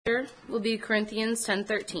Will be Corinthians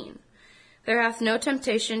 10:13. There hath no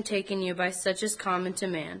temptation taken you by such as common to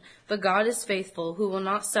man, but God is faithful, who will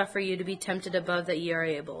not suffer you to be tempted above that ye are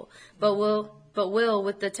able, but will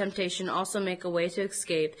with the temptation also make a way to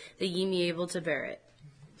escape, that ye be able to bear it.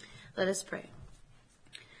 Let us pray.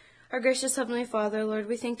 Our gracious Heavenly Father, Lord,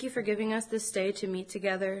 we thank you for giving us this day to meet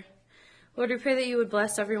together. Lord, we pray that you would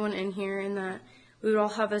bless everyone in here and that we would all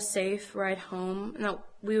have a safe ride home and that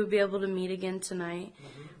we would be able to meet again tonight.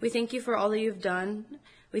 We thank you for all that you've done.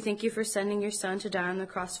 We thank you for sending your Son to die on the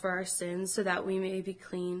cross for our sins so that we may be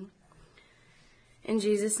clean. In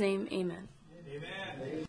Jesus' name, amen. Amen.